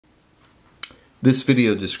This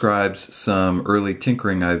video describes some early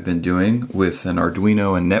tinkering I've been doing with an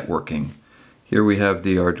Arduino and networking. Here we have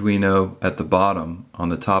the Arduino at the bottom. On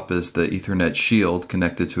the top is the Ethernet shield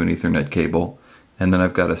connected to an Ethernet cable, and then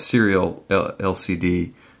I've got a serial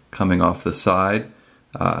LCD coming off the side.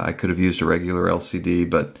 I could have used a regular LCD,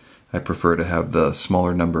 but I prefer to have the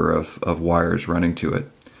smaller number of wires running to it.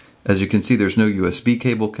 As you can see, there's no USB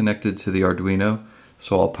cable connected to the Arduino,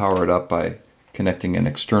 so I'll power it up by connecting an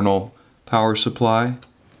external power supply.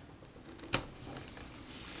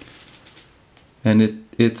 And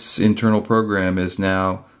its internal program is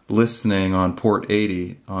now listening on port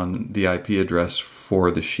 80 on the IP address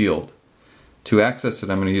for the shield. To access it,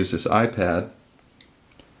 I'm going to use this iPad,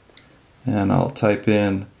 and I'll type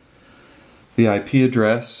in the IP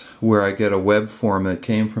address where I get a web form that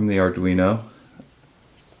came from the Arduino,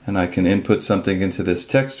 and I can input something into this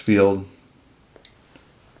text field.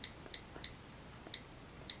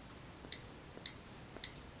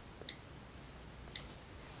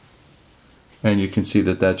 And you can see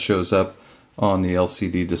that shows up on the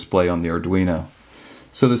LCD display on the Arduino.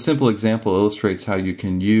 So the simple example illustrates how you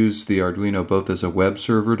can use the Arduino both as a web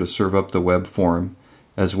server to serve up the web form,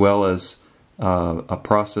 as well as a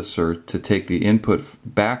processor to take the input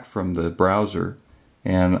back from the browser.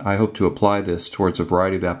 And I hope to apply this towards a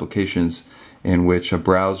variety of applications in which a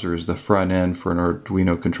browser is the front end for an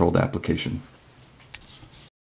Arduino controlled application.